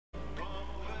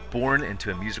Born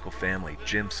into a musical family,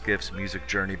 Jim Skiff's music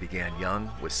journey began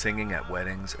young with singing at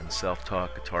weddings and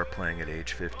self-taught guitar playing at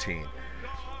age 15.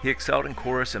 He excelled in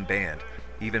chorus and band,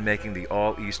 even making the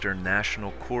All-Eastern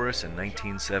National Chorus in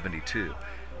 1972.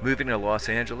 Moving to Los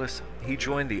Angeles, he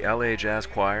joined the LA Jazz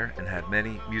Choir and had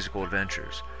many musical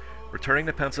adventures. Returning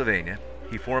to Pennsylvania,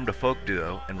 he formed a folk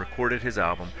duo and recorded his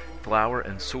album Flower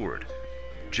and Sword.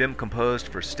 Jim composed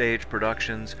for stage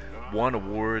productions, won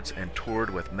awards, and toured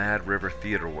with Mad River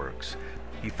Theater Works.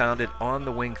 He founded On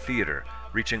the Wing Theater,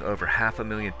 reaching over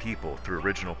 500,000 people through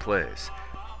original plays.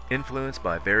 Influenced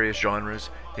by various genres,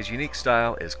 his unique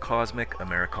style is cosmic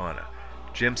Americana.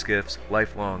 Jim Skiff's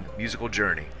lifelong musical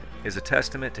journey is a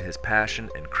testament to his passion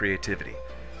and creativity.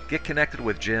 Get connected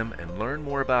with Jim and learn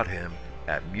more about him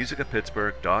at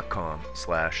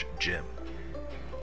musicofpittsburgh.com/Jim.